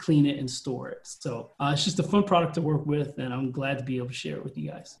also to clean it and store it. So it's just a fun product to work with, and I'm glad to be able to share it with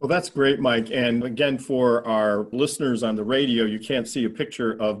you guys. Well, that's great, Mike. And again, for our listeners on the radio, you can't see a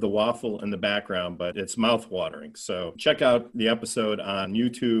picture of the waffle in the background, but it's mouth-watering. So check out the episode on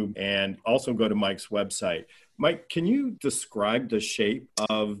YouTube, and also go to Mike's website. Mike, can you describe the shape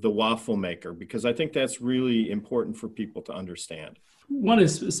of the waffle maker? Because I think that's really important for people to understand. One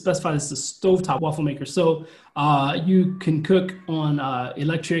is specified as the stovetop waffle maker. So you can cook on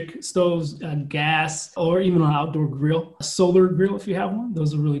electric stoves, gas, or even on an outdoor grill, a solar grill if you have one.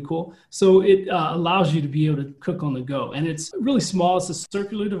 Those are really cool. So it allows you to be able to cook on the go. And it's really small. It's a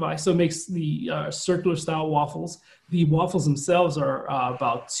circular device, so it makes the circular style waffles. The waffles themselves are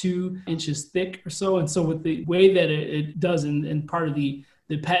about 2 inches thick or so. And so with the way that it does, and part of the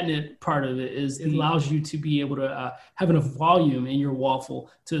The patented part of it is it allows you to be able to have enough volume in your waffle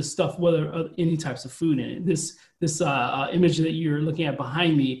to stuff any types of food in it. This image that you're looking at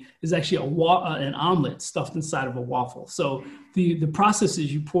behind me is actually an omelet stuffed inside of a waffle. So the process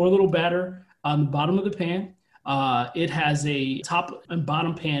is you pour a little batter on the bottom of the pan. It has a top and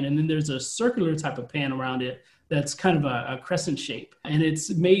bottom pan, and then there's a circular type of pan around it that's kind of a crescent shape. And it's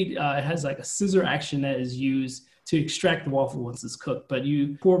made, it has like a scissor action that is used to extract the waffle once it's cooked. But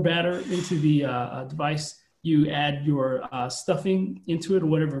you pour batter into the device, you add your stuffing into it or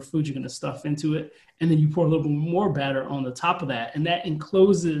whatever food you're going to stuff into it, and then you pour a little bit more batter on the top of that, and that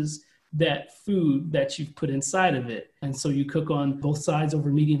encloses that food that you've put inside of it. And so you cook on both sides over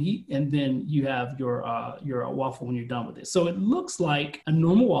medium heat, and then you have your waffle when you're done with it. So it looks like a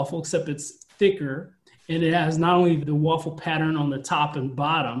normal waffle, except it's thicker. And it has not only the waffle pattern on the top and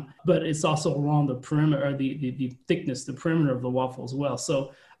bottom, but it's also along the perimeter, or the thickness, the perimeter of the waffle as well.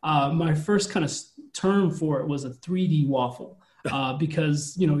 So my first kind of term for it was a 3D waffle,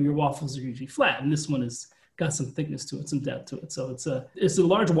 because, your waffles are usually flat, and this one is got some thickness to it, some depth to it. So it's a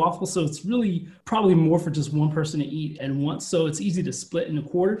large waffle. So it's really probably more for just one person to eat at once. So it's easy to split into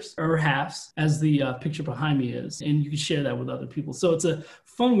quarters or halves, as the picture behind me is. And you can share that with other people. So it's a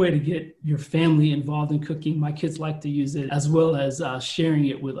fun way to get your family involved in cooking. My kids like to use it, as well as sharing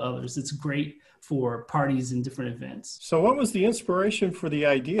it with others. It's great for parties and different events. So what was the inspiration for the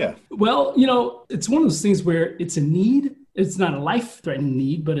idea? Well, it's one of those things where it's a need. It's not a life-threatening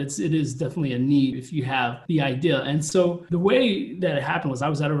need, but it is definitely a need if you have the idea. And so the way that it happened was I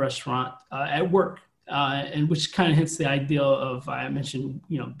was at a restaurant at work, and which kind of hits the idea of, I mentioned,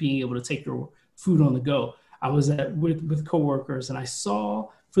 being able to take your food on the go. I was with coworkers, and I saw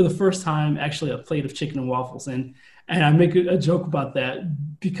for the first time actually a plate of chicken and waffles. And I make a joke about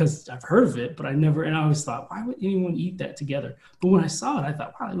that because I've heard of it, but and I always thought, why would anyone eat that together? But when I saw it, I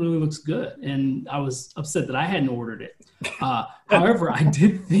thought, wow, it really looks good. And I was upset that I hadn't ordered it. However, I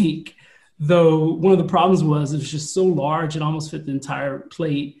did think, though, one of the problems was it was just so large, it almost fit the entire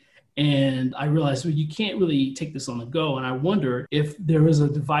plate. And I realized, well, you can't really take this on the go. And I wondered if there was a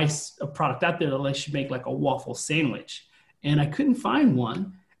product out there that lets you make like a waffle sandwich. And I couldn't find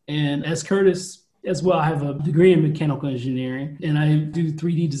one. And as Curtis as well, I have a degree in mechanical engineering, and I do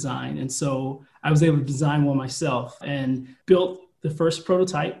 3D design. And so I was able to design one myself and built the first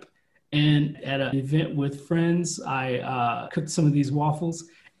prototype. And at an event with friends, I cooked some of these waffles,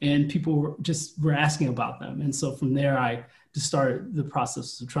 and people were asking about them. And so from there, I just started the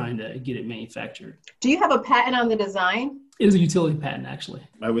process of trying to get it manufactured. Do you have a patent on the design? It is a utility patent, actually.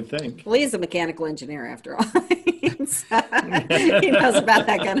 I would think. Well, he's a mechanical engineer after all. He knows about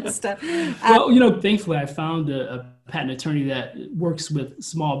that kind of stuff. Well, thankfully, I found a patent attorney that works with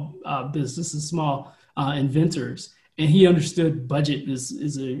small businesses, small inventors, and he understood budget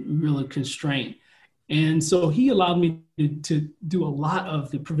is a real constraint. And so he allowed me to do a lot of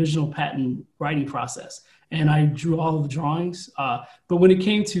the provisional patent writing process. And I drew all of the drawings. But when it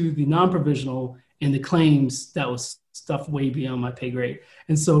came to the non-provisional and the claims, that was stuff way beyond my pay grade.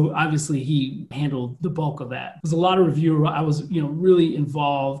 And so obviously he handled the bulk of that. There's a lot of review. I was, really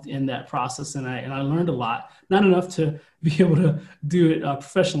involved in that process, and I learned a lot, not enough to be able to do it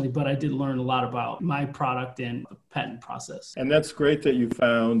professionally, but I did learn a lot about my product and the patent process. And that's great that you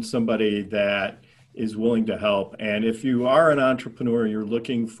found somebody that is willing to help. And if you are an entrepreneur, you're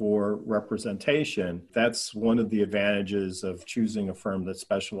looking for representation, that's one of the advantages of choosing a firm that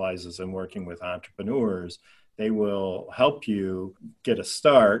specializes in working with entrepreneurs. They will help you get a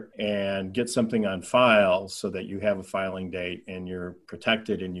start and get something on file so that you have a filing date and you're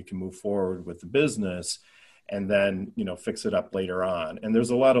protected and you can move forward with the business and then, fix it up later on. And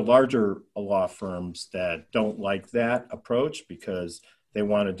there's a lot of larger law firms that don't like that approach because they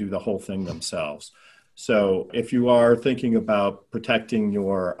want to do the whole thing themselves. So if you are thinking about protecting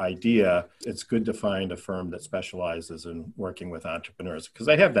your idea, it's good to find a firm that specializes in working with entrepreneurs because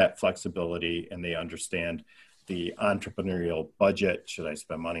they have that flexibility and they understand the entrepreneurial budget. Should I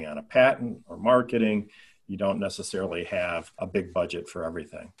spend money on a patent or marketing? You don't necessarily have a big budget for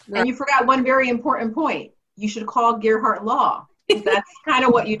everything. And you forgot one very important point. You should call Gerhardt Law. That's kind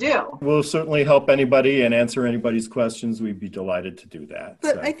of what you do. We'll certainly help anybody and answer anybody's questions. We'd be delighted to do that.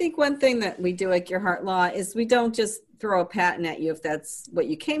 But I think one thing that we do at Gerhardt Law is we don't just throw a patent at you if that's what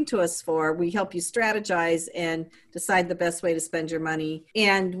you came to us for. We help you strategize and decide the best way to spend your money.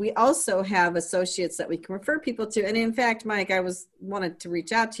 And we also have associates that we can refer people to. And in fact, Mike, I wanted to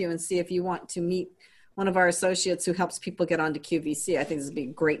reach out to you and see if you want to meet one of our associates who helps people get onto QVC. I think this would be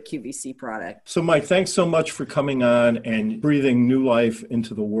a great QVC product. So Mike, thanks so much for coming on and breathing new life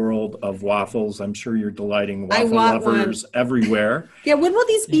into the world of waffles. I'm sure you're delighting waffle lovers everywhere. Yeah, when will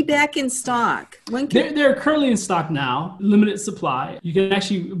these be back in stock? They're currently in stock now, limited supply. You can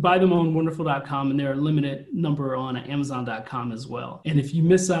actually buy them on wonderful.com, and they're a limited number on amazon.com as well. And if you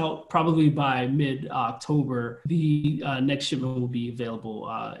miss out, probably by mid-October, the next shipment will be available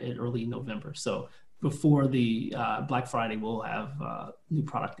in early November. So before the Black Friday, we'll have new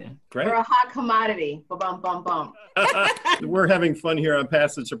product in. Great. We're a hot commodity. Bum. We're having fun here on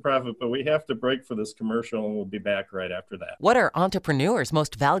Passage to Profit, but we have to break for this commercial, and we'll be back right after that. What are entrepreneurs'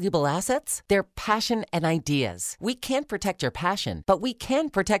 most valuable assets? Their passion and ideas. We can't protect your passion, but we can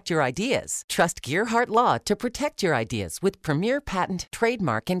protect your ideas. Trust Gearhart Law to protect your ideas with premier patent,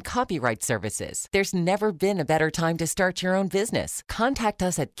 trademark, and copyright services. There's never been a better time to start your own business. Contact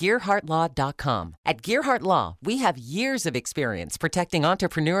us at GearhartLaw.com. At Gearhart Law, we have years of experience protecting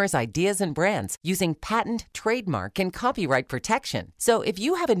entrepreneurs' ideas and brands using patent, trademark, and copyright protection. So if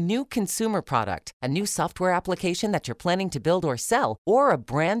you have a new consumer product, a new software application that you're planning to build or sell, or a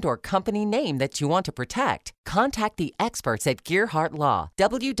brand or company name that you want to protect, contact the experts at Gearhart Law.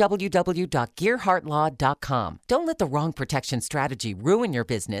 www.gearhartlaw.com. Don't let the wrong protection strategy ruin your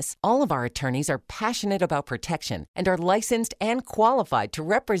business. All of our attorneys are passionate about protection and are licensed and qualified to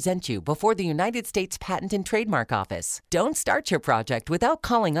represent you before the United States Patent and Trademark Office. Don't start your project without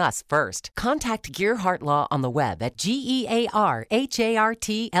calling us first. Contact Gearhart Law on the web at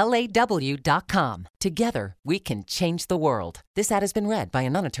GearhartLaw.com. Together, we can change the world. This ad has been read by a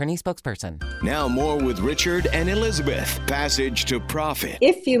non-attorney spokesperson. Now more with Richard and Elizabeth. Passage to Profit.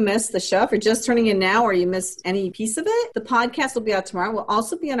 If you missed the show, if you're just turning in now or you missed any piece of it, the podcast will be out tomorrow. We'll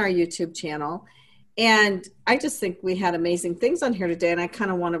also be on our YouTube channel. And I just think we had amazing things on here today, and I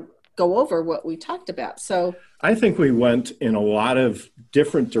kind of want to go over what we talked about. So I think we went in a lot of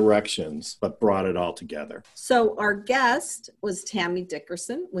different directions, but brought it all together. So our guest was Tammy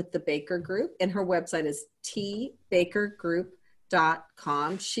Dickerson with the Baker Group, and her website is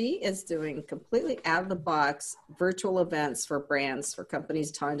tbakergroup.com. She is doing completely out of the box virtual events for brands, for companies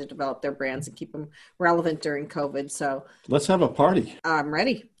trying to develop their brands and keep them relevant during COVID. So let's have a party. I'm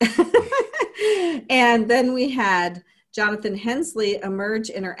ready. And then we had Jonathan Hensley, Emerge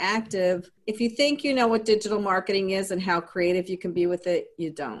Interactive. If you think you know what digital marketing is and how creative you can be with it, you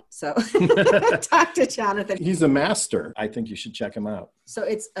don't. So talk to Jonathan. He's a master. I think you should check him out. So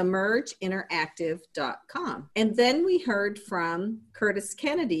it's emergeinteractive.com. And then we heard from Curtis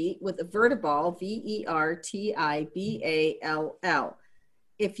Kennedy with Vertiball, Vertiball.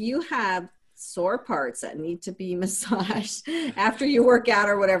 If you have sore parts that need to be massaged after you work out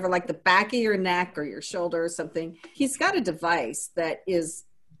or whatever, like the back of your neck or your shoulder or something, he's got a device that is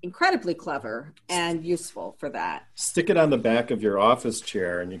incredibly clever and useful for that. Stick it on the back of your office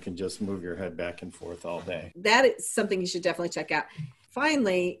chair and you can just move your head back and forth all day. That is something you should definitely check out.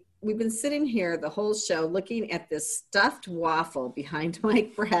 Finally, we've been sitting here the whole show looking at this stuffed waffle behind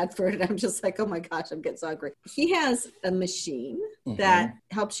Mike Bradford, and I'm just like, oh my gosh, I'm getting so hungry. He has a machine that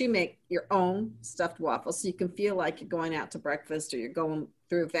helps you make your own stuffed waffle, so you can feel like you're going out to breakfast or you're going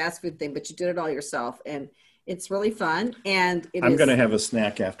through a fast food thing, but you did it all yourself, and it's really fun. And I'm going to have a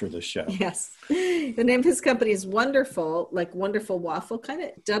snack after the show. Yes. The name of his company is Wonderful, like Wonderful Waffle, kind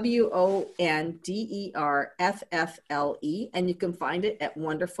of WONDERFFLE, and you can find it at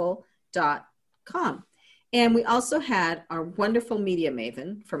wonderful.com. And we also had our wonderful media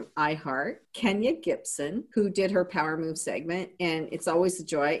maven from iHeart, Kenya Gibson, who did her Power Move segment, and it's always a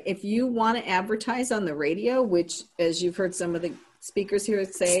joy. If you want to advertise on the radio, which, as you've heard some of the speakers here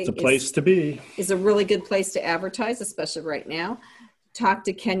say, it's the place to be, is a really good place to advertise, especially right now. Talk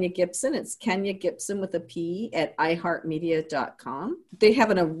to Kenya Gibson. It's Kenya Gibson with a P at iHeartMedia.com. They have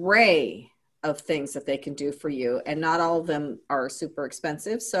an array of things that they can do for you, and not all of them are super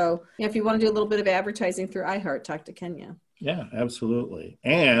expensive. So if you want to do a little bit of advertising through iHeart, talk to Kenya. Yeah, absolutely.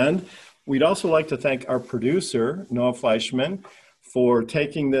 And we'd also like to thank our producer, Noah Fleischman, for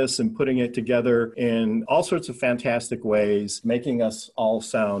taking this and putting it together in all sorts of fantastic ways, making us all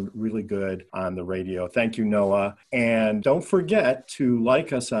sound really good on the radio. Thank you, Noah. And don't forget to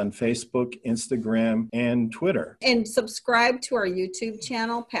like us on Facebook, Instagram, and Twitter. And subscribe to our YouTube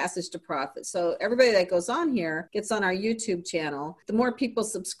channel, Passage to Profit. So everybody that goes on here gets on our YouTube channel. The more people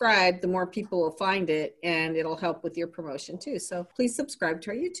subscribe, the more people will find it, and it'll help with your promotion too. So please subscribe to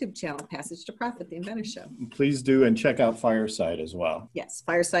our YouTube channel, Passage to Profit, The Inventor Show. Please do, and check out Fireside as well. Yes,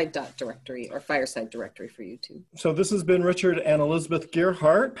 fireside.directory or Fireside Directory for YouTube. So this has been Richard and Elizabeth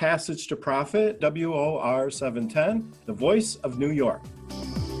Gearhart, Passage to Profit, WOR 710, the voice of New York.